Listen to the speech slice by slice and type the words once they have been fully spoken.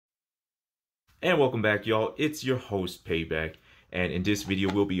And welcome back, y'all. It's your host, Pay-Bakk. And in this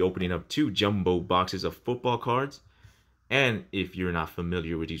video, we'll be opening up 2 jumbo boxes of football cards. And if you're not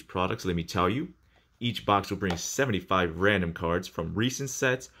familiar with these products, let me tell you, each box will bring 75 random cards from recent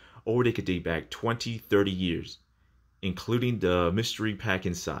sets, or they could date back 20, 30 years, including the mystery pack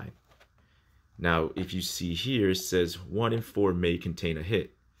inside. Now, if you see here, it says 1 in 4 may contain a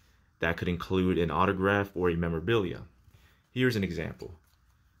hit. That could include an autograph or a memorabilia. Here's an example.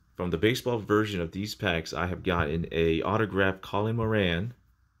 From the baseball version of these packs, I have gotten a autographed Colin Moran,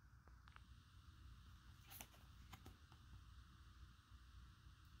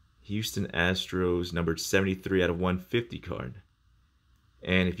 Houston Astros numbered 73 out of 150 card.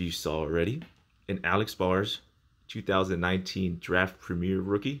 And if you saw already, an Alex Bars 2019 Draft Premier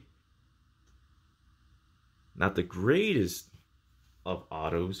Rookie. Not the greatest of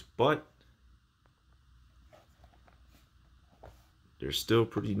autos, but they're still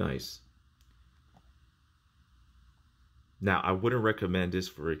pretty nice. Now, I wouldn't recommend this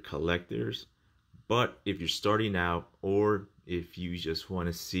for collectors, but if you're starting out or if you just want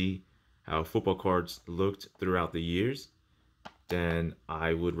to see how football cards looked throughout the years, then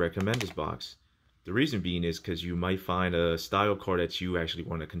I would recommend this box. The reason being is because you might find a style card that you actually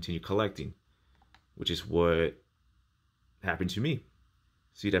want to continue collecting, which is what happened to me.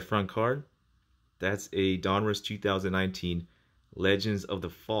 See that front card? That's a Donruss 2019 Legends of the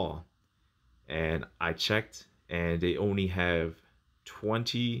Fall, and I checked and they only have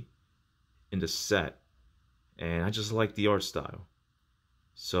 20 in the set, and I just like the art style,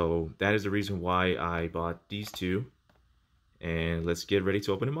 so that is the reason why I bought these 2, and let's get ready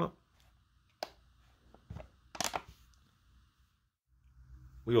to open them up.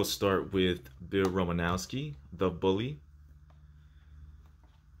 We will start with Bill Romanowski, the Bully.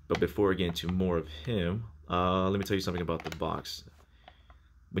 But before I get into more of him, let me tell you something about the box.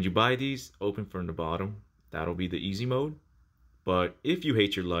 When you buy these, open from the bottom. That'll be the easy mode. But if you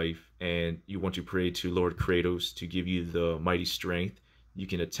hate your life and you want to pray to Lord Kratos to give you the mighty strength, you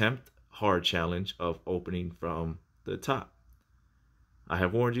can attempt hard challenge of opening from the top. I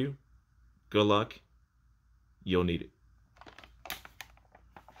have warned you. Good luck. You'll need it.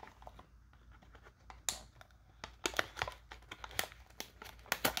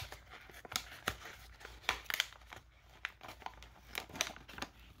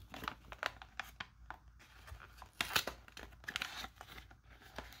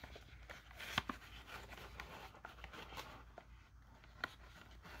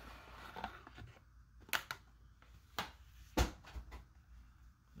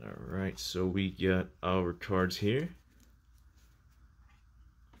 Alright, so we got our cards here.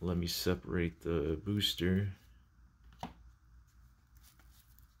 Let me separate the booster.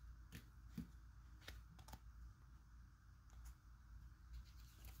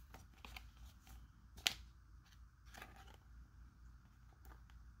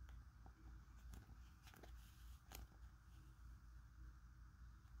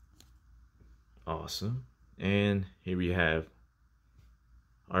 Awesome. And here we have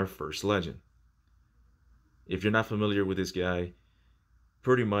our first legend. If you're not familiar with this guy,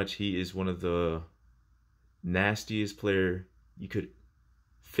 pretty much he is one of the nastiest player you could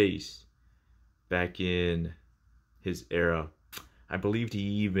face back in his era. I believe he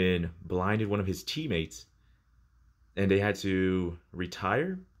even blinded one of his teammates and they had to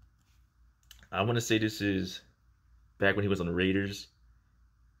retire. I want to say this is back when he was on the Raiders.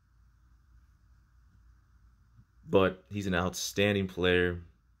 But he's an outstanding player.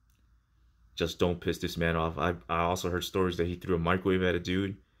 Just don't piss this man off. I also heard stories that he threw a microwave at a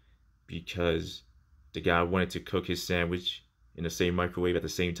dude because the guy wanted to cook his sandwich in the same microwave at the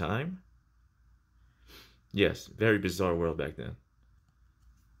same time. Yes, very bizarre world back then.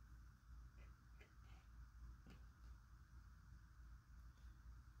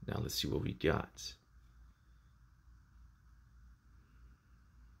 Now let's see what we got.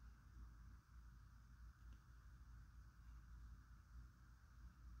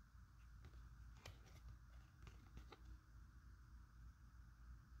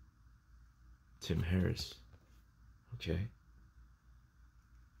 Tim Harris. Okay.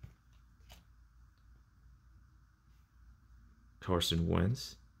 Carson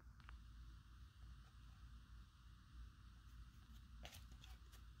Wentz.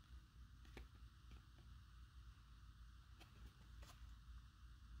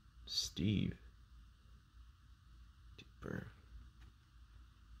 Steve. Deeper.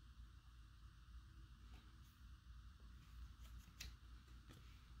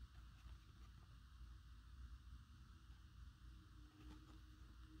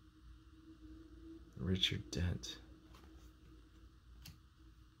 Richard Dent.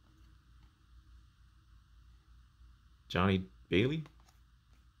 Johnny Bailey.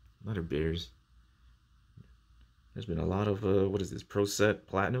 Letter Bears. There's been a lot of what is this? Pro Set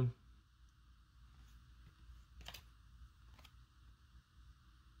Platinum.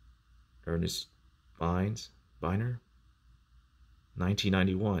 Ernest Biner.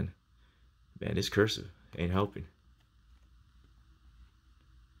 1991. Man, this cursive ain't helping.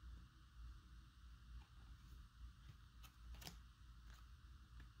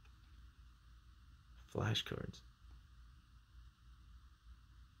 Flashcards.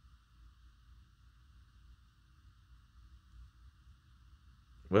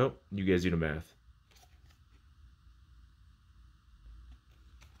 Well, you guys do the math.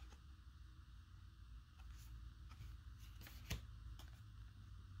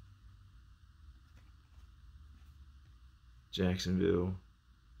 Jacksonville.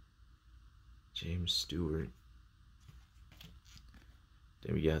 James Stewart.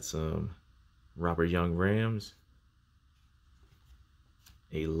 Then we got some Robert Young Rams.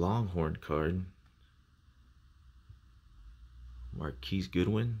 A Longhorn card. Marquise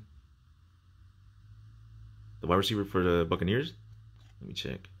Goodwin. The wide receiver for the Buccaneers? Let me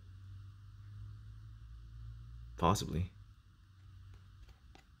check. Possibly.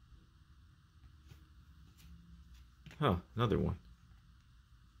 Huh, another one.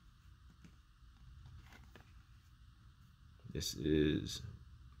 This is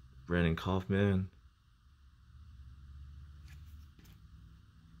Brandon Kaufman.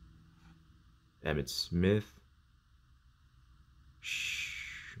 Emmitt Smith.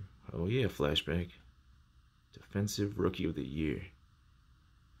 Oh yeah, flashback. Defensive Rookie of the Year.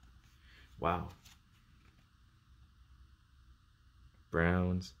 Wow.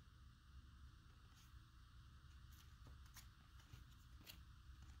 Browns.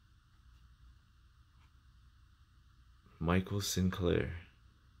 Michael Sinclair.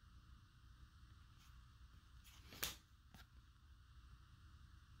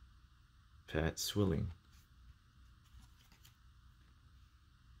 Pat Swilling.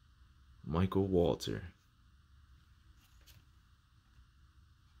 Michael Walter.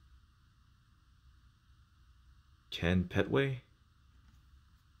 Ken Petway.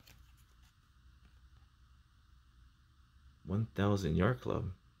 1,000 Yard Club.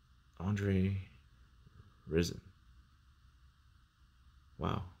 Andre Risen.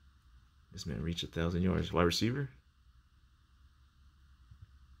 Wow. This man reached 1,000 yards. Wide receiver.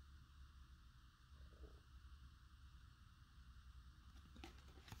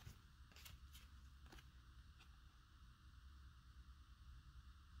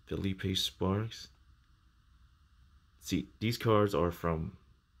 Felipe Sparks. See, these cards are from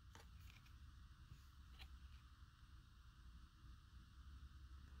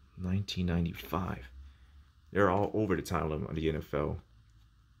 $1995. They're all over the timeline on the NFL.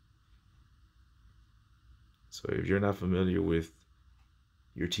 So if you're not familiar with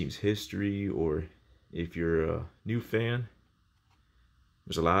your team's history, or if you're a new fan,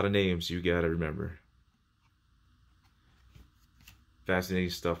 there's a lot of names you gotta remember. Fascinating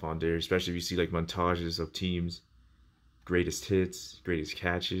stuff on there, especially if you see like montages of teams' greatest hits, greatest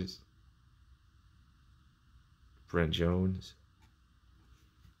catches. Brent Jones.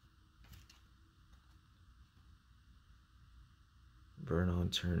 Vernon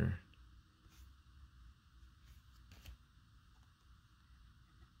Turner.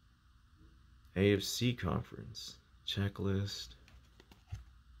 AFC Conference checklist.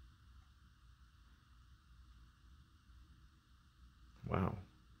 Wow,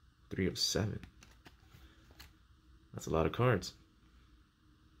 3 of 7. That's a lot of cards.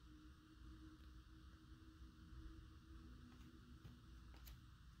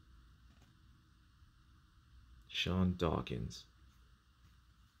 Sean Dawkins.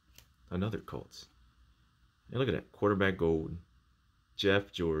 Another Colts. Hey, look at that. Quarterback gold.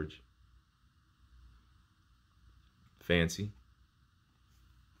 Jeff George. Fancy.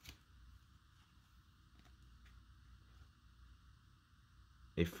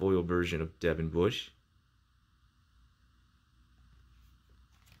 A foil version of Devin Bush.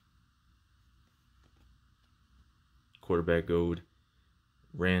 Quarterback gold.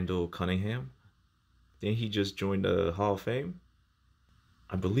 Randall Cunningham. Didn't he just join the Hall of Fame?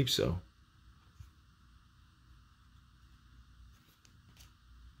 I believe so.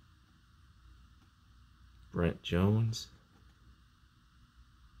 Brent Jones.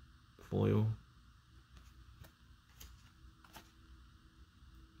 Foil.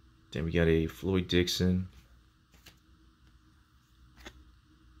 Then we got a Floyd Dixon.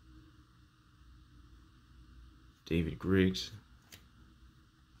 David Griggs.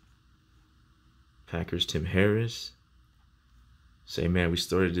 Packers Tim Harris. Same man we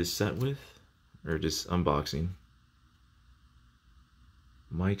started this set with, or this unboxing.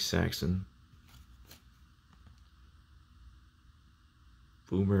 Mike Saxon.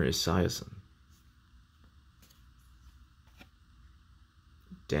 Boomer Esiason.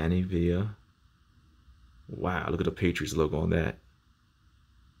 Danny Villa. Wow, look at the Patriots logo on that.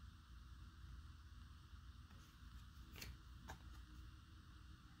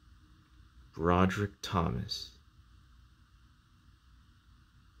 Broderick Thomas.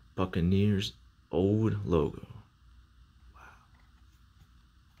 Buccaneers old logo.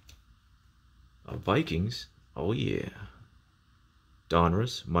 Wow. Vikings. Oh yeah.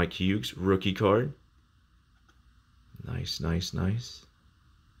 Donruss. Mike Hughes rookie card. Nice, nice, nice.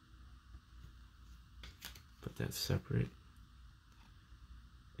 Put that separate.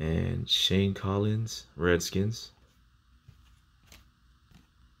 And Shane Collins, Redskins.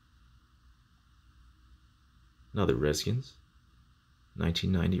 Another Redskins.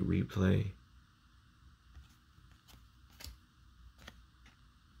 1990 replay.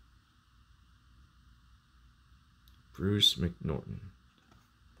 Bruce McNorton.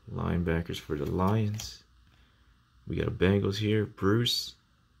 Linebackers for the Lions. We got a Bengals here. Bruce.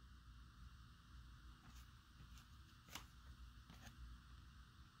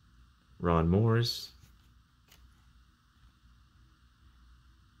 Ron Morris.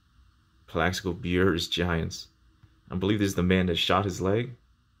 Plaxico Burress Giants. I believe this is the man that shot his leg.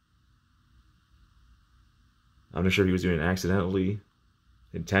 I'm not sure if he was doing it accidentally,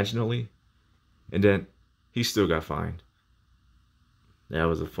 intentionally, and then he still got fined. That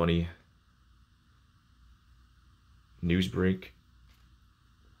was a funny news break.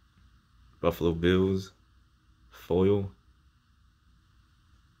 Buffalo Bills, foil,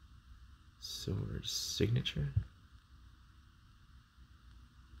 silver signature.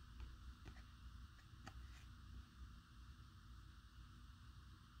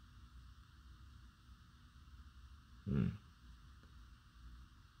 Then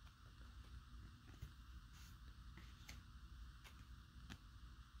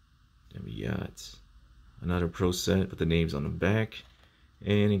we got another pro set with the names on the back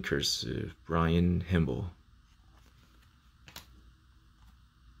and in cursive, Brian Himble.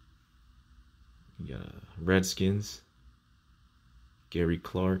 We got Redskins, Gary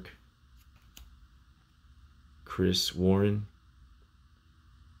Clark, Chris Warren.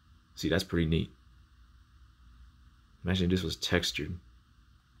 See, that's pretty neat. Imagine if this was textured.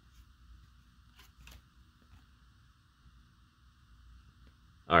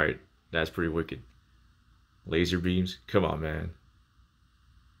 Alright, that's pretty wicked. Laser beams, come on, man.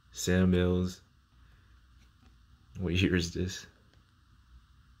 Sam Mills. What year is this?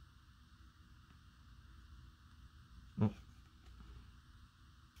 Oh.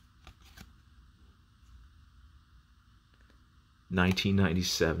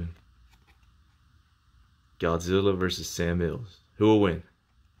 1997. Godzilla versus Sam Mills. Who will win?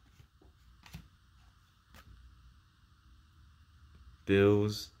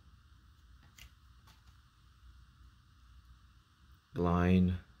 Bills.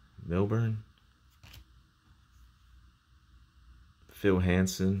 Blind Milburn. Phil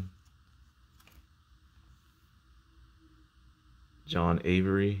Hansen. John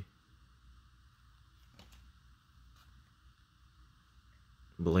Avery.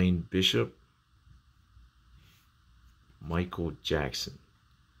 Blaine Bishop. Michael Jackson.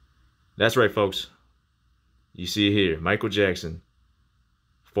 That's right, folks. You see it here. Michael Jackson,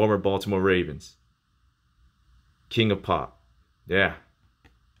 former Baltimore Ravens. King of Pop. Yeah.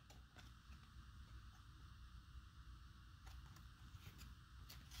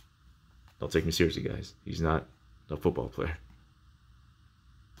 Don't take me seriously, guys. He's not a football player.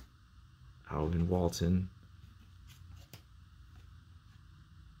 Alvin Walton.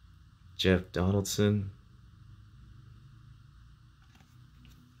 Jeff Donaldson.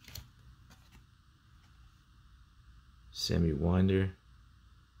 Sammy Winder.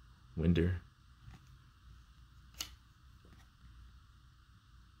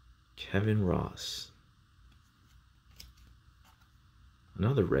 Kevin Ross.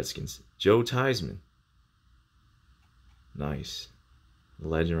 Another Redskins. Joe Theismann. Nice.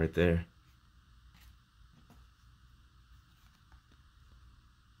 Legend right there.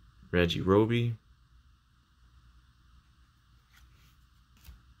 Reggie Roby.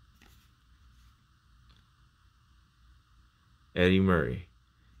 Eddie Murray.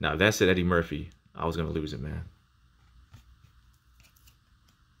 Now, if that said Eddie Murphy, I was going to lose it, man.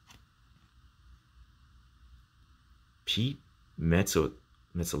 Pete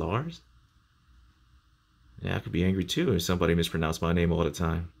Metzelaars? Yeah, I could be angry too if somebody mispronounced my name all the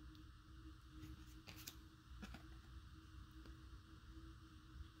time.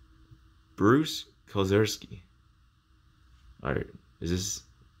 Bruce Kozerski. Alright, Is this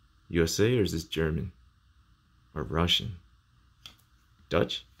USA or is this German? Or Russian?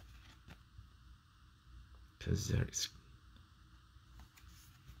 Dutch? Because there's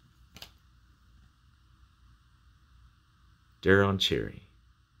Daron Cherry.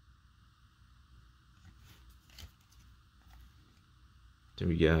 Then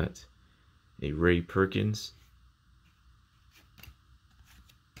we got a Ray Perkins.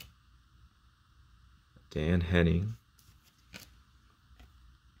 Dan Henning.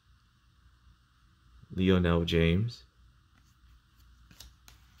 Lionel James.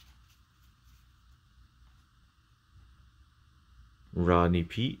 Rodney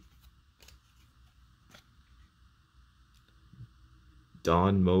Peete.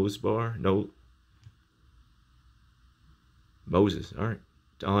 Don Mosbar. No. Moses. All right.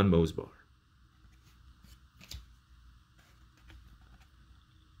 Don Mosbar.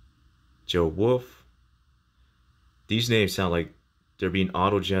 Joe Wolf. These names sound like they're being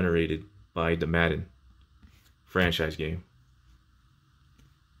auto-generated by the Madden franchise game.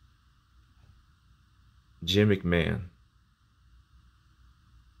 Jim McMahon.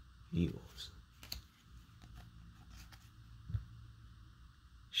 Eagles.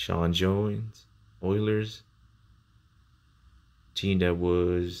 Sean Jones. Oilers. Team that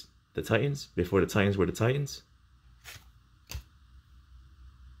was the Titans before the Titans were the Titans.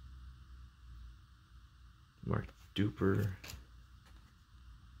 Mark Duper.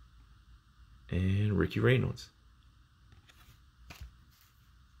 And Ricky Reynolds.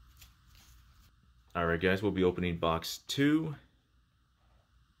 Alright guys, we'll be opening box 2.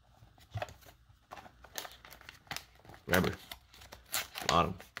 Remember,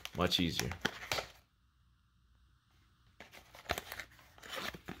 bottom, much easier.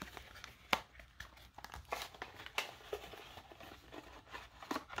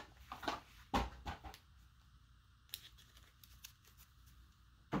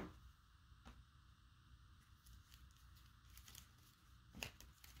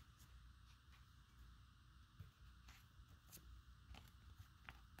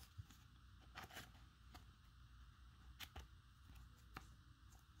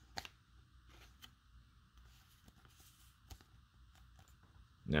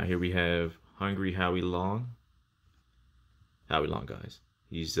 Now here we have Hungry Howie Long. Howie Long, guys.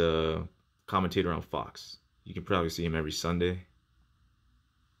 He's a commentator on Fox. You can probably see him every Sunday.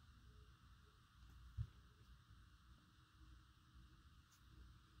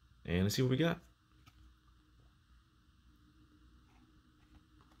 And let's see what we got.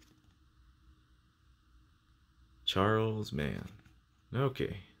 Charles Mann.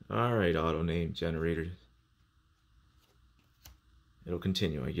 Okay. All right, auto name generator. It'll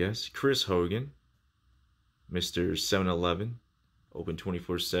continue, I guess. Chris Hogan. Mr. 7-Eleven. Open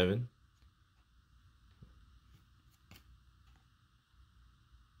 24/7.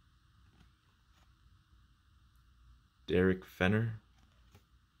 Derek Fenner.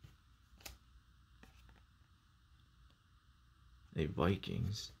 A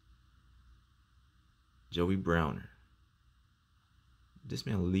Vikings. Joey Browner. Did this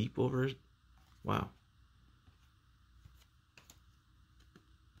man leap over it? Wow.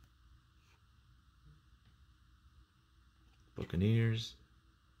 Buccaneers.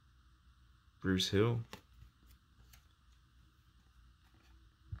 Bruce Hill.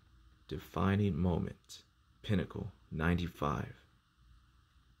 Defining moment. Pinnacle 95.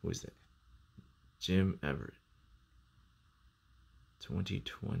 Who is that? Jim Everett.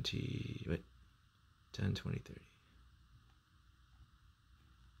 2020. Wait. 10, 20, 30.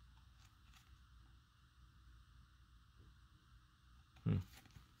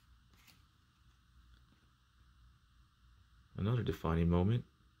 Another defining moment.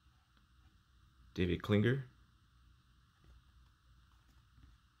 David Klinger.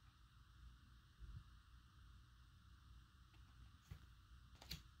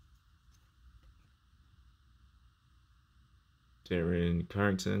 Darren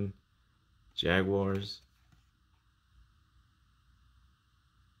Carrington. Jaguars.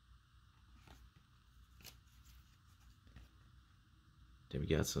 Then we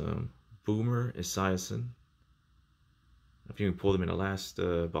got some Boomer Esiason. I think we pulled him in the last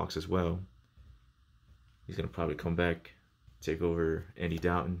box as well. He's going to probably come back, take over Andy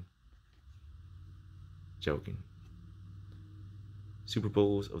Dalton. Joking. Super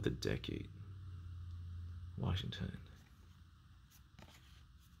Bowls of the decade. Washington.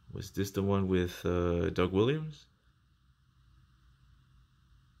 Was this the one with Doug Williams?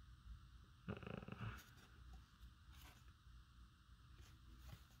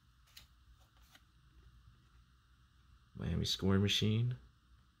 Miami Scoring Machine.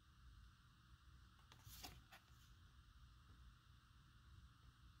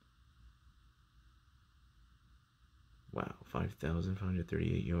 Wow,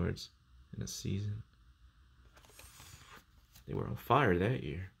 5,538 yards in a season. They were on fire that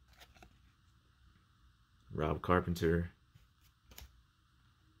year. Rob Carpenter,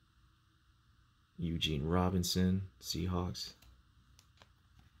 Eugene Robinson, Seahawks.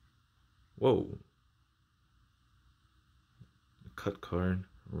 Whoa. Cut card,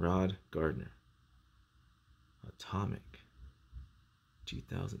 Rod Gardner. Atomic,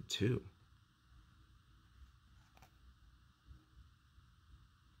 2002.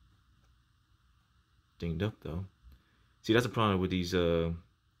 Dinged up though. See, that's the problem with these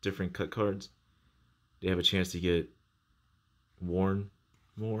different cut cards. They have a chance to get worn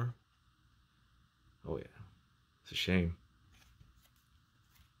more. Oh yeah, it's a shame.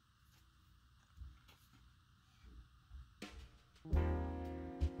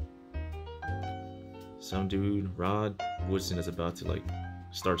 Some dude, Rod Woodson, is about to like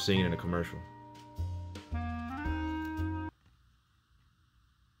start singing in a commercial.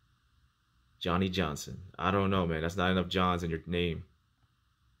 Johnny Johnson. I don't know, man. That's not enough Johns in your name.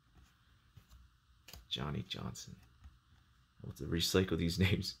 Johnny Johnson. I want to recycle these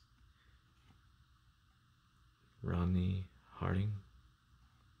names. Rodney Harding.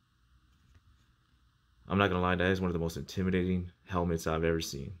 I'm not gonna lie, that is one of the most intimidating helmets I've ever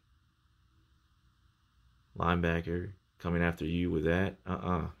seen. Linebacker coming after you with that.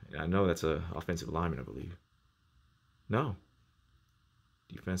 I know that's a offensive lineman, I believe. No.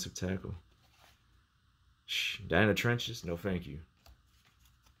 Defensive tackle. Shh, down in the trenches? No, thank you.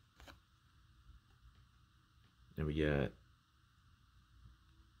 Then we got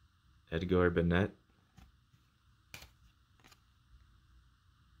Edgar Bennett.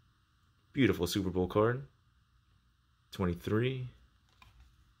 Beautiful Super Bowl card. 23.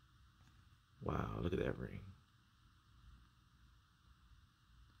 Wow, look at that ring.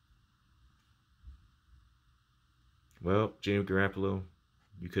 Well, Jimmy Garoppolo,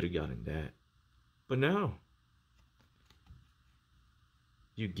 you could have gotten that. But no.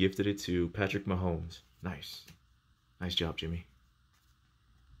 You gifted it to Patrick Mahomes. Nice. Nice job, Jimmy.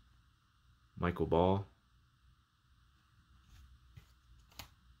 Michael Ball.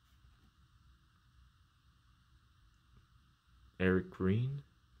 Eric Green.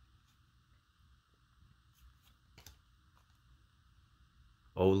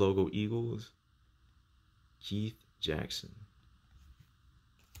 O Logo Eagles. Keith Jackson.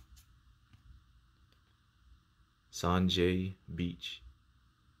 Sanjay Beach.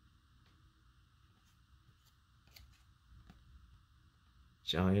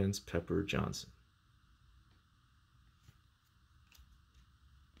 Giants Pepper Johnson.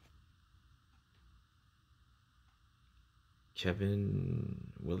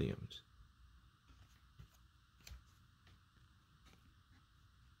 Kevin Williams.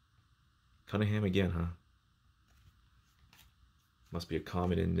 Cunningham again, huh? Must be a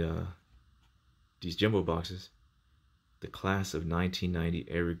comment in these jumbo boxes. The class of 1990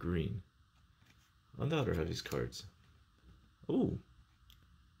 Eric Green. Another of his cards. Ooh.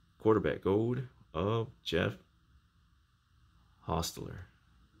 Quarterback gold of Jeff Hostler.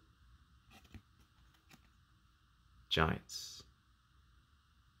 Giants.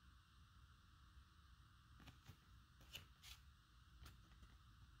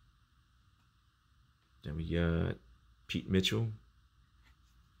 Then we got Pete Mitchell.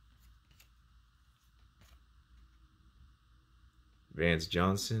 Vance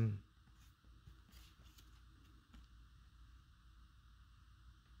Johnson.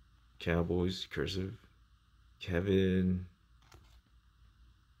 Cowboys cursive. Kevin.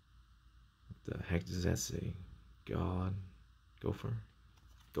 What the heck does that say? God. Gopher.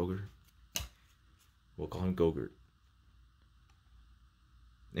 Gogurt. We'll call him Gogurt.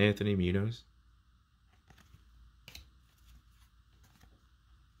 Anthony Munoz.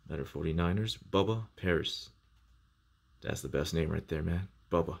 Letter 49ers. Bubba Paris. That's the best name right there, man.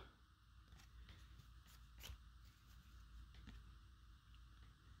 Bubba.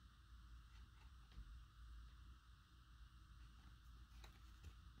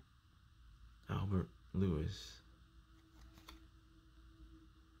 Albert Lewis.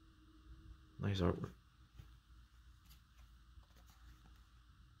 Nice artwork.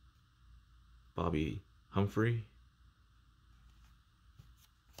 Bobby Humphrey.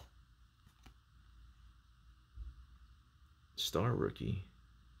 Star rookie.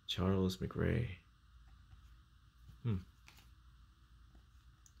 Charles McRae.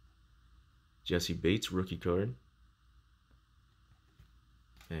 Jesse Bates rookie card.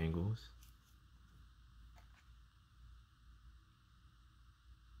 Bengals.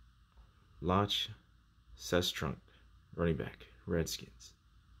 Lach Sestrunk, running back, Redskins.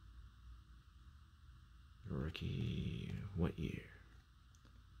 Rookie, what year?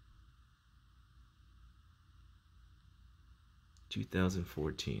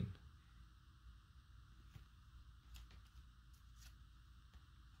 2014.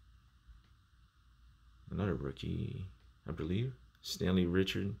 Another rookie, I believe. Stanley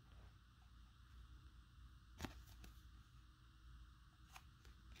Richard.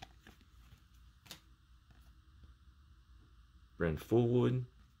 Brent Fullwood.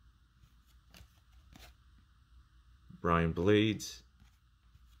 Brian Blades.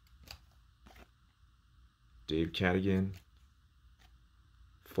 Dave Cadigan.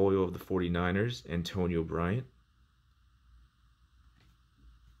 Foil of the 49ers, Antonio Bryant.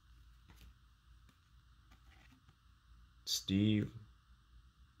 Steve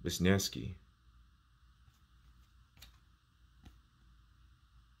Wisniewski.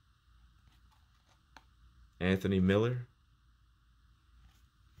 Anthony Miller.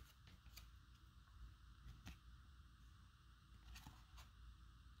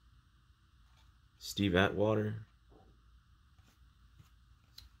 Steve Atwater.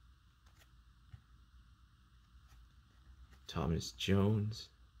 Thomas Jones.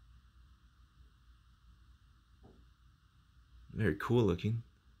 Very cool looking.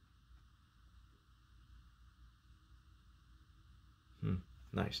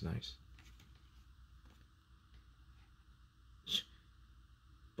 Nice, nice.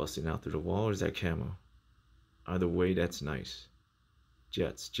 Busting out through the wall, or is that camo? Either way, that's nice.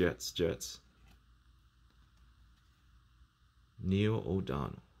 Jets, Jets, Jets. Neil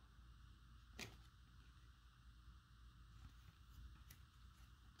O'Donnell.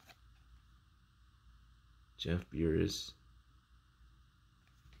 Jeff Buris.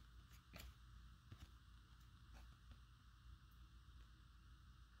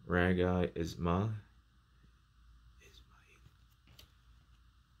 Ragai Ismail.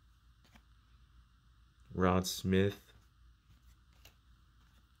 Rod Smith.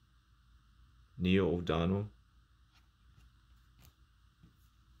 Neil O'Donnell.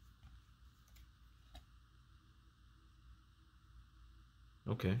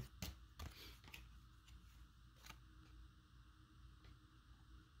 Okay.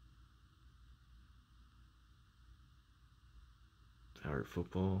 Power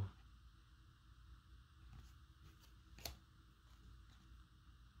football.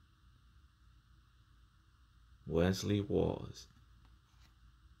 Wesley Walls.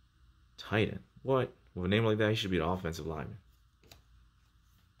 Titan. What? With a name like that, he should be an offensive lineman.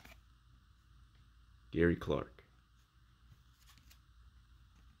 Gary Clark.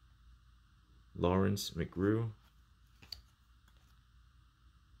 Lawrence McGrew.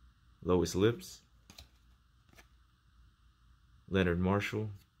 Lois Lips. Leonard Marshall.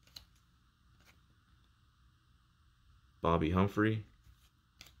 Bobby Humphrey.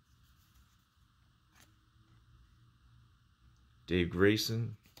 Dave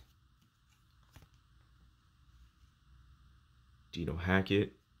Grayson. Dino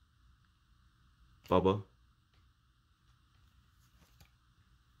Hackett. Bubba.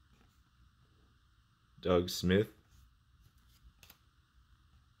 Doug Smith.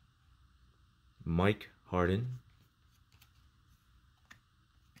 Mike Harden.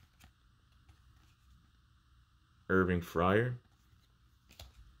 Irving Fryer.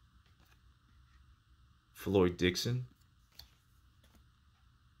 Floyd Dixon.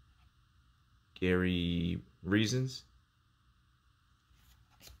 Gary Reasons.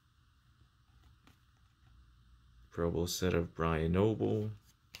 Pro Bowl set of Brian Noble.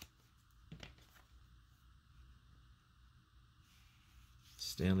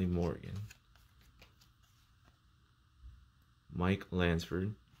 Stanley Morgan. Mike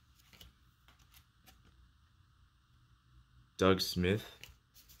Lansford. Doug Smith.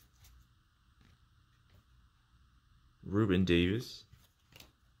 Ruben Davis.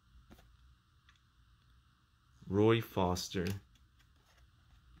 Roy Foster.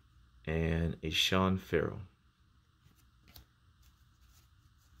 And a Sean Farrell.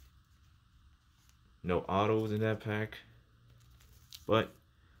 No autos in that pack, but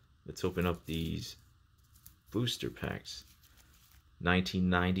let's open up these booster packs.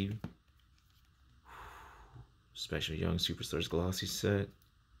 1990 Special Young Superstars Glossy Set.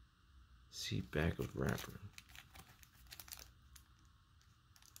 See back of wrapper.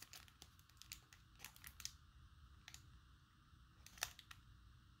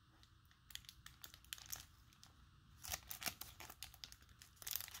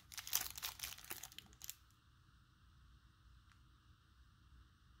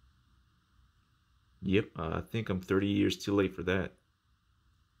 Yep, I think I'm 30 years too late for that.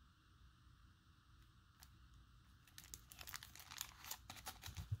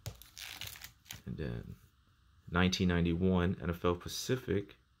 And then 1991 NFL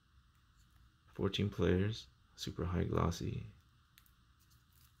Pacific, 14 players, super high glossy.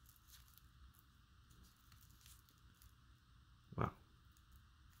 Wow.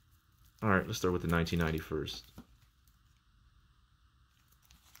 All right, let's start with the 1990 first.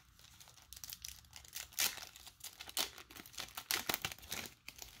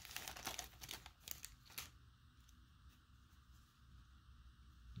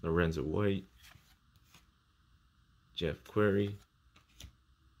 Lorenzo White, Jeff Query,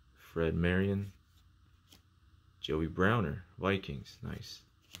 Fred Marion, Joey Browner, Vikings, nice.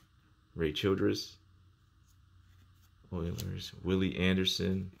 Ray Childress, Oilers, Willie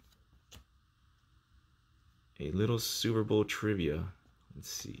Anderson. A little Super Bowl trivia. Let's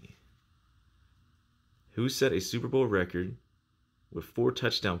see. Who set a Super Bowl record with 4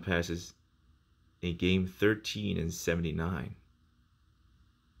 touchdown passes in Game 13 in '79?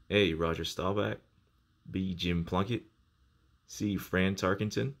 A. Roger Staubach, B. Jim Plunkett, C. Fran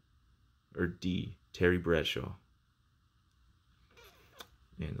Tarkenton, or D. Terry Bradshaw?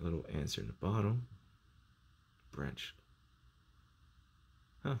 And a little answer in the bottom. Bradshaw.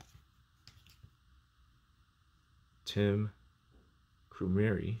 Huh. Tim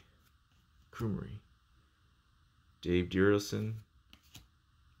Krumrie, Dave Durelson,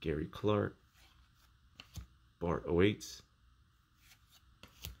 Gary Clark, Bart Oates,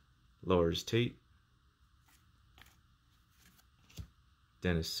 Lars Tate,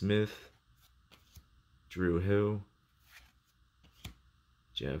 Dennis Smith, Drew Hill,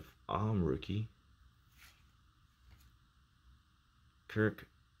 Jeff Rookie, Kirk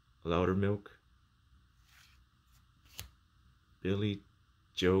Loudermilk, Billy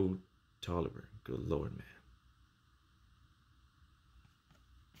Joe Tolliver. Good Lord,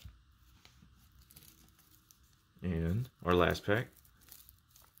 man. And our last pack.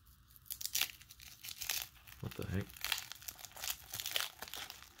 What the heck?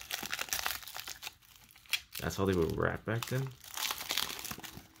 That's how they would wrap back then?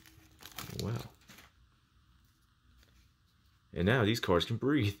 Wow. And now these cards can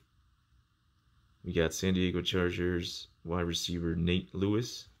breathe. We got San Diego Chargers wide receiver Nate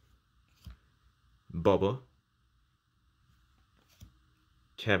Lewis, Bubba,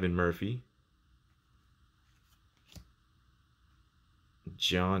 Kevin Murphy,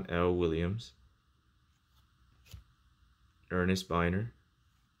 John L. Williams, Ernest Biner,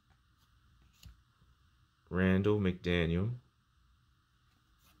 Randall McDaniel,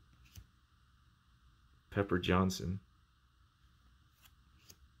 Pepper Johnson,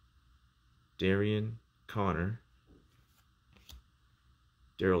 Darian Connor,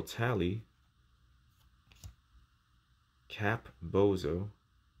 Daryl Talley, Cap Bozo,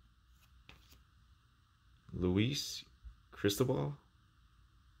 Luis Cristobal,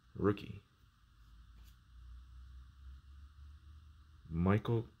 rookie,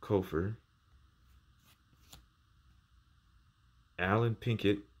 Michael Kofer, Alan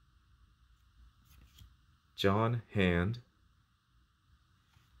Pinkett, John Hand,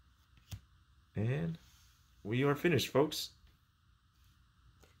 and we are finished, folks.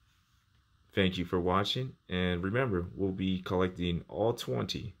 Thank you for watching, and remember, we'll be collecting all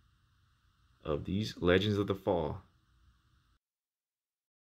 20 of these Legends of the Fall